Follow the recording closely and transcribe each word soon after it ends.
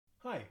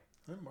Hi,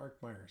 I'm Mark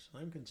Myers.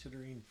 I'm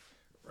considering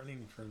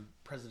running for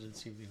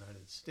presidency of the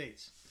United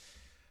States.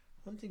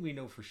 One thing we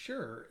know for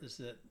sure is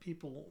that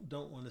people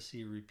don't want to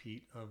see a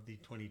repeat of the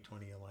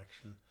 2020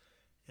 election,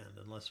 and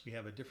unless we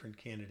have a different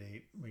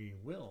candidate, we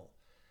will.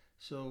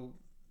 So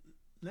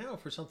now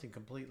for something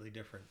completely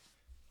different.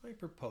 I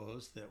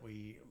propose that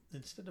we,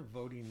 instead of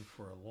voting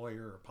for a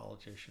lawyer, a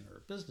politician, or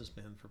a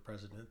businessman for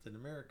president, that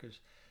Americans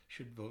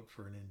should vote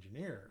for an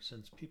engineer,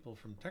 since people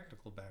from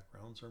technical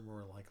backgrounds are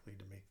more likely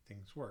to make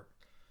things work.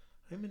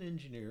 I'm an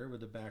engineer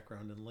with a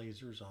background in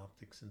lasers,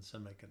 optics, and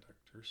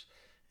semiconductors,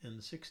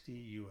 and 60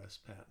 US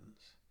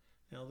patents.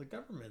 Now, the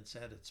government's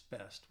at its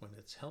best when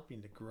it's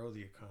helping to grow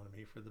the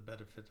economy for the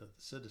benefit of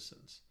the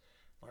citizens.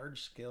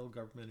 Large scale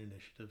government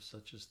initiatives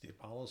such as the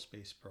Apollo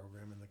space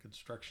program and the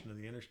construction of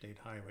the interstate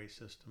highway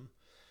system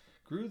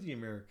grew the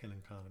American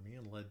economy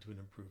and led to an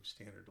improved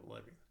standard of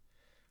living.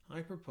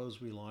 I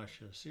propose we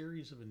launch a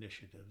series of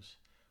initiatives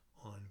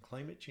on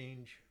climate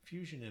change,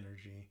 fusion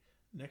energy,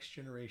 next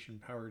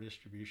generation power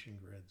distribution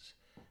grids,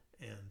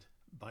 and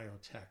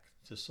biotech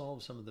to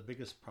solve some of the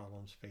biggest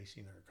problems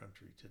facing our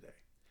country today.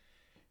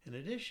 In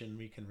addition,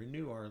 we can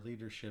renew our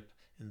leadership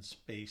in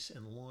space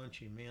and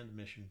launch a manned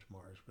mission to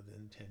Mars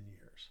within 10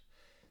 years.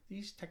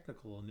 These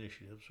technical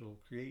initiatives will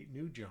create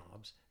new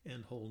jobs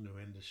and whole new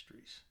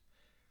industries.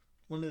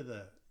 One of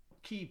the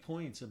key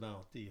points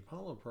about the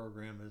Apollo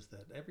program is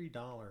that every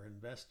dollar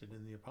invested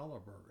in the Apollo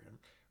program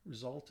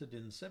resulted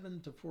in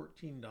 $7 to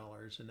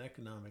 $14 in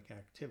economic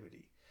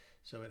activity.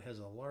 So it has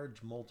a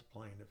large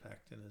multiplying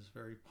effect and is a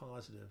very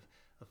positive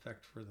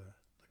effect for the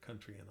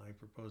country. And I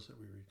propose that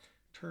we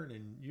return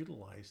and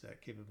utilize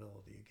that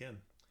capability again.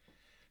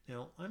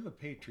 Now, I'm a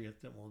patriot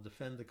that will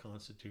defend the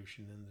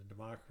Constitution and the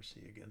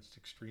democracy against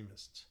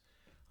extremists.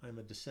 I'm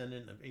a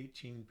descendant of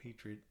 18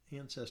 Patriot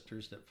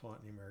ancestors that fought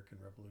in the American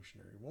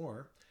Revolutionary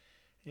War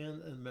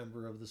and a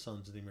member of the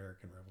Sons of the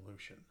American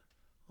Revolution.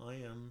 I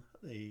am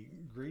a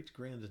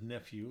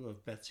great-grandnephew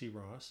of Betsy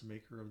Ross,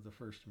 maker of the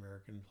first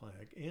American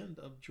flag, and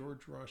of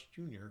George Ross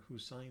Jr., who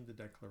signed the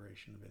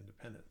Declaration of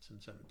Independence in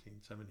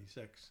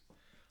 1776.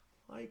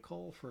 I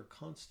call for a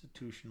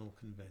constitutional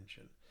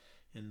convention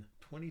in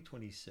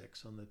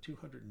 2026 on the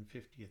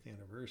 250th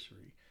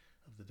anniversary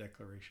of the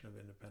Declaration of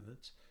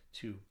Independence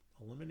to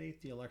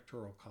eliminate the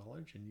Electoral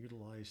College and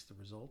utilize the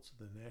results of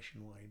the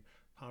nationwide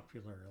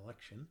popular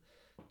election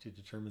to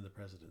determine the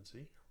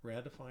presidency,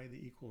 ratify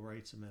the Equal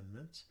Rights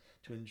Amendments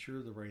to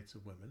ensure the rights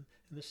of women,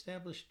 and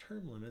establish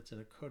term limits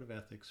and a code of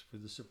ethics for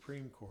the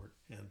Supreme Court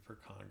and for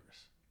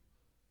Congress.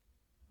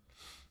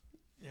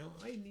 Now,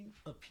 I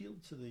appeal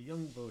to the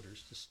young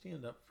voters to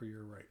stand up for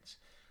your rights.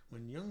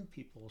 When young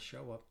people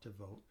show up to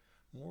vote,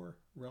 more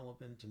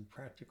relevant and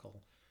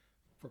practical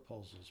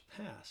proposals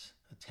pass.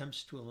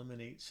 Attempts to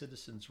eliminate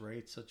citizens'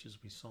 rights, such as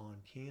we saw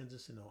in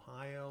Kansas and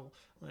Ohio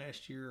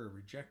last year, are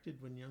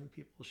rejected when young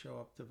people show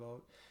up to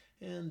vote.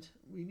 And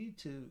we need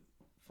to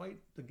fight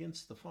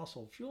against the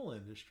fossil fuel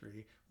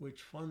industry,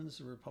 which funds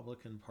the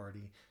Republican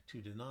Party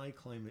to deny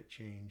climate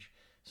change,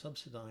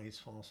 subsidize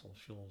fossil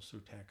fuels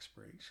through tax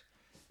breaks.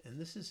 And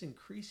this is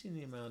increasing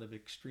the amount of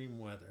extreme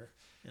weather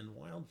and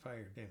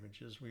wildfire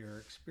damages we are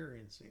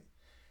experiencing.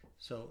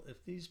 So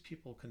if these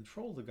people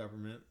control the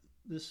government,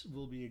 this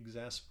will be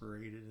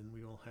exasperated and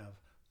we will have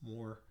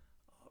more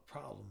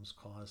problems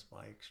caused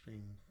by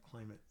extreme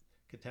climate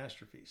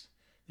catastrophes.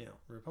 Now,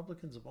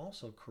 Republicans have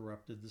also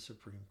corrupted the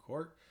Supreme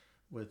Court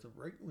with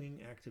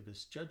right-wing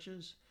activist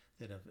judges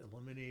that have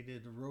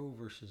eliminated Roe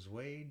versus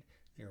Wade.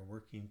 They're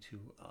working to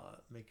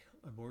make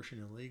abortion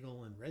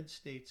illegal in red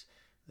states.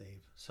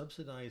 They've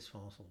subsidized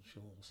fossil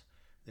fuels.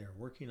 They're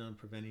working on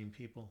preventing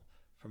people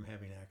from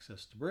having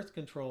access to birth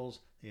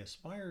controls. They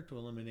aspire to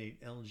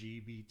eliminate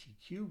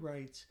LGBTQ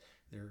rights.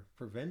 They're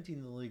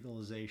preventing the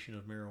legalization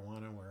of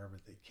marijuana wherever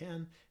they can,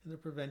 and they're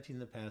preventing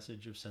the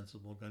passage of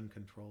sensible gun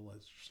control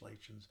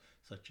legislations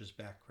such as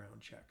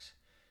background checks.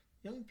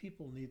 Young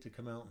people need to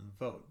come out and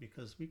vote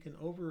because we can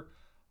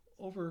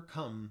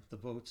overcome the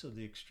votes of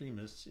the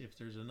extremists if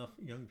there's enough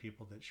young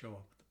people that show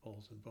up at the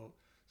polls and vote.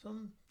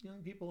 Some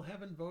young people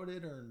haven't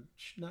voted or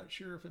not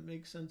sure if it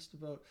makes sense to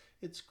vote.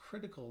 It's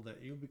critical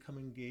that you become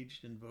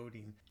engaged in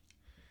voting.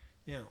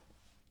 Now,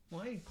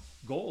 my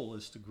goal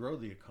is to grow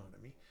the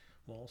economy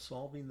while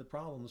solving the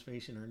problems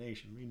facing our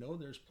nation. We know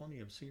there's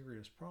plenty of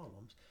serious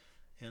problems,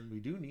 and we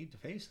do need to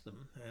face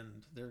them,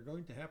 and they're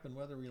going to happen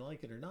whether we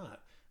like it or not.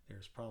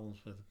 There's problems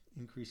with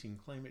increasing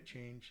climate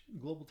change.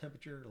 Global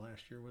temperature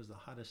last year was the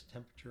hottest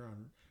temperature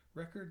on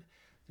record.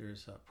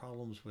 There's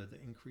problems with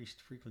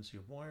increased frequency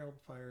of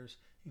wildfires,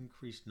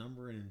 increased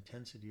number and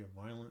intensity of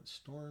violent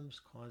storms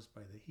caused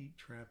by the heat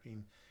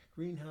trapping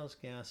greenhouse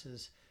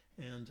gases,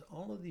 and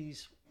all of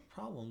these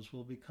problems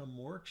will become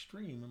more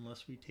extreme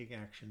unless we take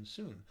action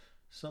soon.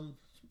 Some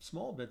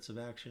small bits of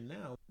action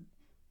now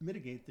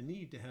mitigate the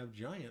need to have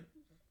giant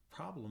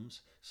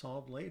problems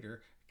solved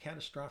later,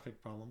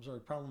 catastrophic problems, or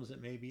problems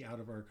that may be out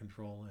of our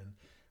control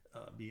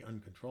and be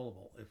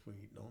uncontrollable if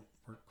we don't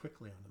work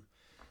quickly on them.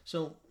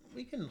 So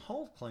we can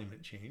halt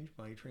climate change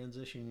by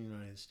transitioning the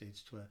United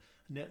States to a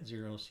net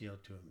zero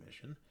CO2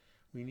 emission.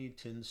 We need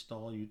to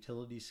install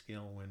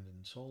utility-scale wind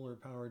and solar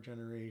power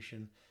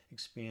generation,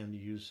 expand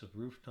use of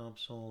rooftop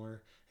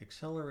solar,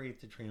 accelerate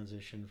the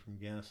transition from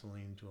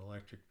gasoline to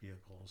electric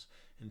vehicles,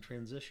 and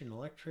transition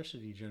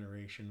electricity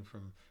generation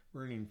from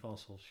burning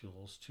fossil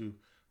fuels to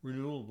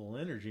renewable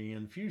energy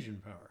and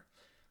fusion power.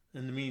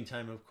 In the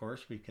meantime, of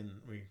course, we can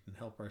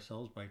help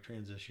ourselves by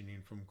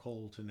transitioning from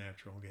coal to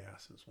natural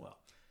gas as well.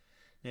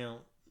 Now,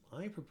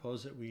 I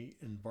propose that we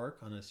embark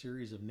on a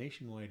series of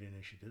nationwide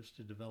initiatives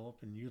to develop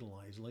and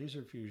utilize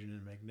laser fusion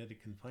and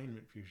magnetic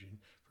confinement fusion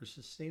for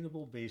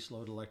sustainable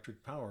baseload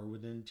electric power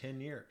within 10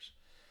 years.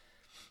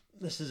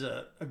 This is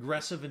an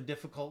aggressive and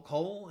difficult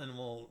goal and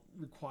will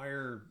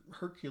require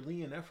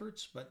Herculean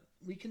efforts, but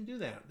we can do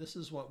that. This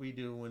is what we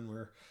do when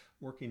we're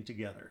working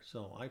together.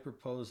 So I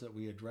propose that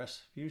we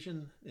address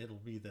fusion. It'll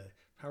be the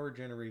power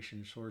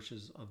generation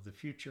sources of the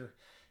future,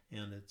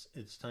 and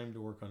it's time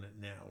to work on it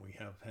now. We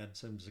have had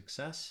some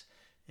success,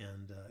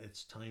 and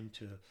it's time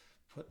to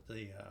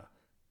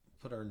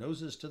put our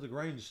noses to the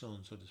grindstone,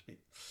 so to speak.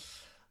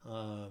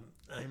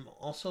 I'm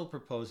also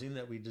proposing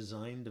that we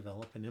design,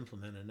 develop, and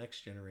implement a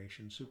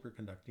next-generation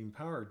superconducting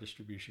power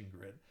distribution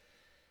grid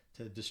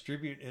to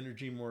distribute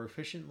energy more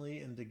efficiently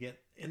and to get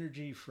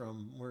energy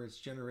from where it's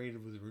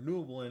generated with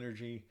renewable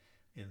energy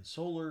in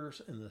solar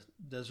in the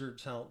desert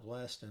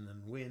Southwest, and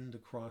then wind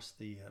across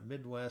the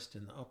Midwest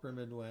and the upper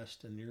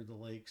Midwest and near the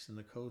lakes and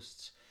the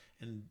coasts,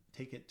 and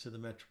take it to the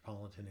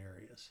metropolitan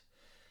areas.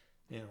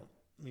 Now,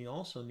 we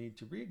also need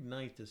to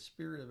reignite the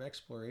spirit of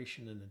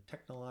exploration and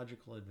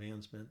technological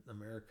advancement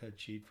America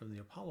achieved from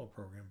the Apollo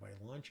program by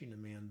launching a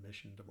manned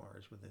mission to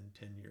Mars within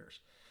 10 years.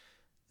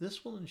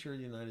 This will ensure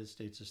the United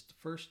States is the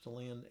first to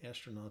land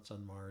astronauts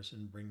on Mars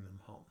and bring them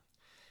home.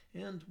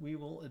 And we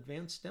will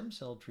advance stem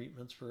cell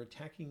treatments for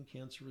attacking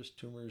cancerous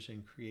tumors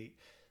and create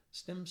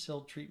stem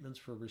cell treatments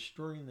for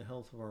restoring the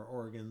health of our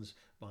organs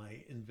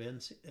by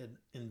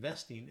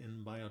investing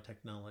in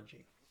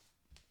biotechnology.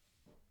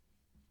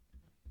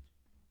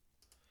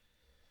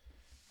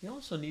 We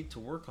also need to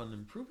work on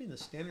improving the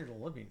standard of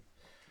living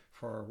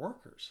for our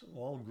workers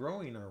while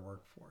growing our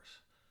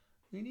workforce.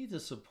 We need to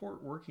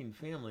support working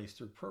families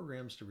through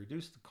programs to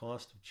reduce the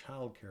cost of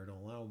childcare to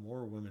allow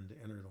more women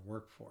to enter the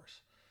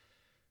workforce.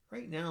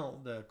 Right now,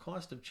 the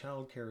cost of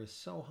childcare is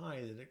so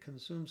high that it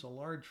consumes a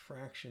large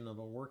fraction of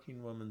a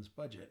working woman's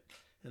budget,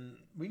 and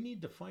we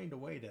need to find a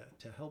way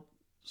to help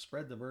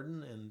spread the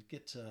burden and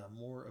get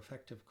more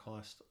effective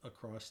cost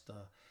across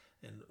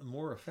and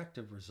more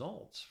effective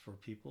results for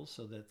people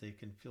so that they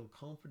can feel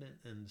confident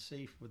and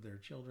safe with their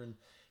children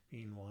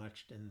being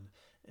watched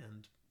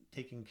and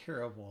taken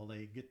care of while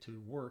they get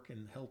to work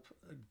and help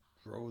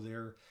grow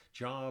their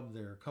job,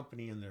 their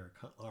company, and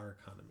our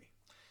economy.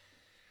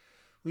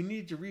 We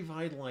need to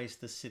revitalize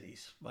the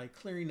cities by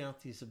clearing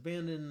out these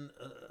abandoned,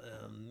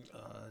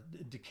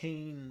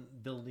 decaying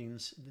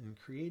buildings and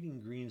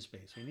creating green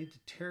space. We need to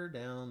tear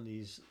down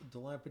these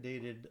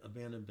dilapidated,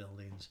 abandoned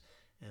buildings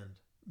and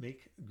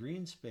make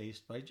green space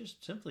by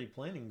just simply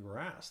planting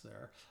grass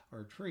there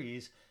or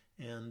trees,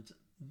 and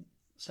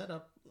set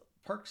up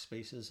park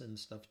spaces and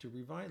stuff to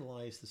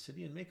revitalize the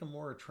city and make a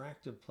more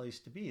attractive place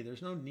to be.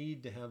 There's no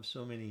need to have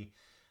so many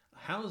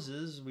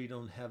houses. We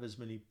don't have as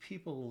many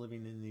people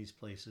living in these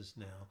places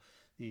now.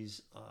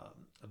 These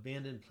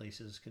abandoned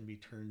places can be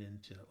turned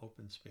into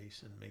open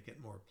space and make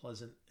it more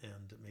pleasant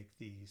and make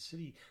the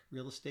city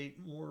real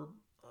estate more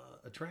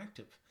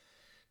attractive.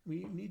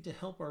 We need to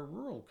help our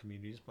rural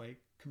communities by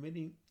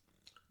committing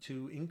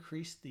to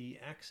increase the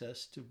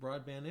access to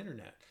broadband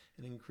internet,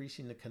 and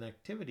increasing the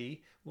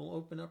connectivity will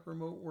open up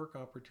remote work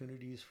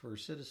opportunities for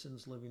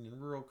citizens living in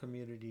rural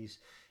communities,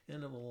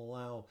 and it will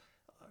allow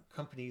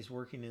companies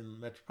working in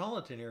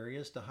metropolitan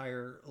areas to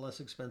hire less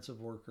expensive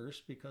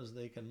workers because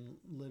they can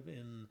live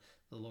in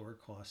the lower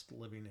cost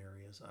living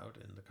areas out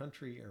in the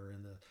country or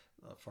in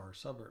the far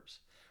suburbs.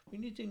 We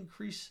need to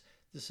increase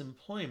this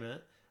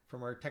employment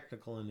from our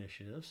technical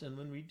initiatives, and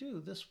when we do,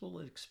 this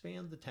will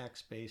expand the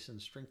tax base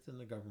and strengthen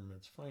the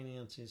government's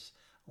finances,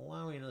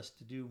 allowing us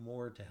to do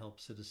more to help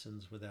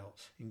citizens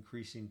without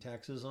increasing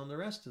taxes on the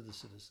rest of the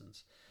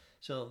citizens.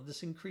 So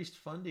this increased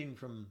funding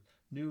from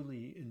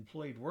newly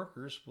employed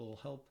workers will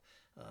help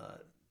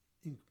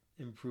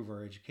improve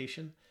our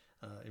education,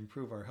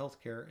 improve our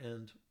healthcare,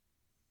 and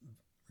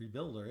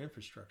rebuild our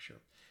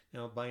infrastructure.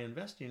 Now, by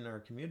investing in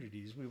our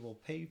communities, we will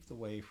pave the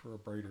way for a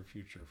brighter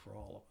future for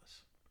all of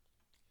us.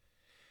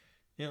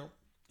 Now,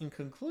 in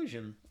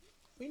conclusion,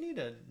 we need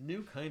a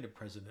new kind of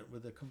president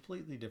with a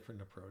completely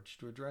different approach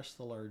to address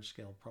the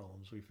large-scale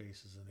problems we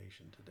face as a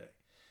nation today.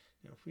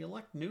 Now, if we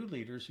elect new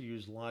leaders who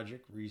use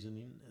logic,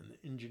 reasoning, and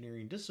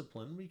engineering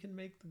discipline, we can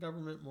make the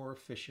government more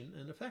efficient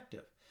and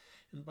effective.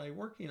 And by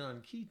working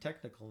on key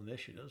technical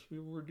initiatives, we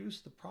will reduce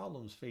the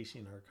problems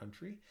facing our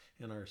country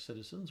and our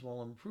citizens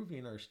while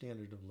improving our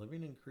standard of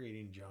living and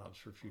creating jobs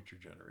for future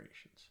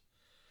generations.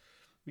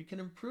 We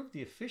can improve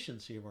the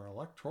efficiency of our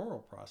electoral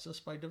process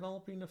by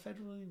developing a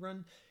federally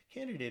run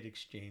candidate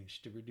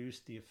exchange to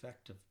reduce the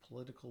effect of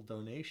political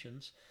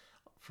donations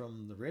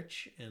from the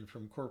rich and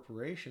from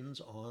corporations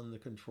on the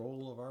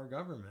control of our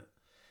government.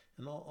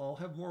 And I'll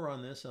have more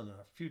on this on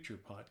a future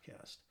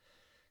podcast.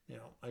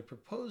 Now, I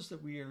propose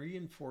that we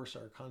reinforce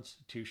our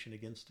Constitution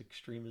against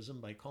extremism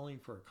by calling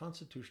for a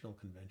constitutional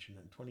convention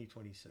in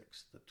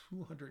 2026, the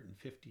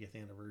 250th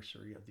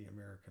anniversary of the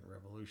American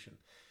Revolution,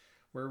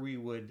 where we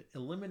would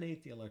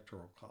eliminate the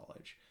Electoral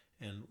College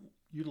and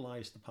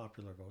utilize the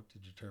popular vote to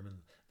determine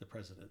the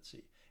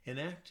presidency.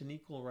 Enact an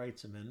Equal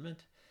Rights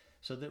Amendment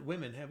so that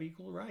women have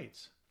equal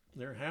rights.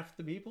 They're half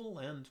the people,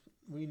 and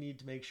we need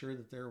to make sure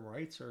that their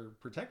rights are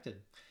protected.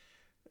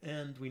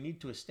 And we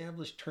need to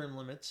establish term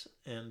limits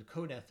and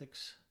code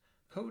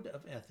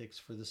of ethics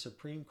for the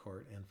Supreme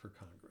Court and for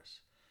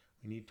Congress.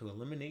 We need to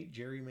eliminate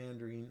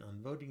gerrymandering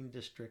on voting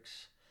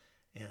districts,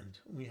 and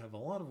we have a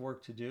lot of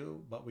work to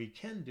do, but we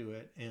can do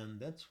it, and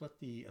that's what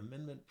the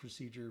amendment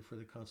procedure for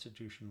the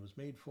Constitution was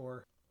made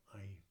for.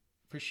 I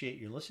appreciate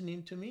you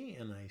listening to me,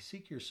 and I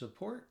seek your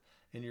support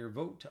and your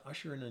vote to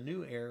usher in a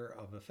new era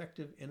of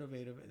effective,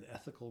 innovative, and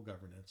ethical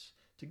governance.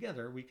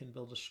 Together, we can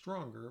build a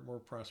stronger, more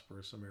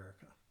prosperous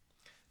America.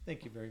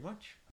 Thank you very much.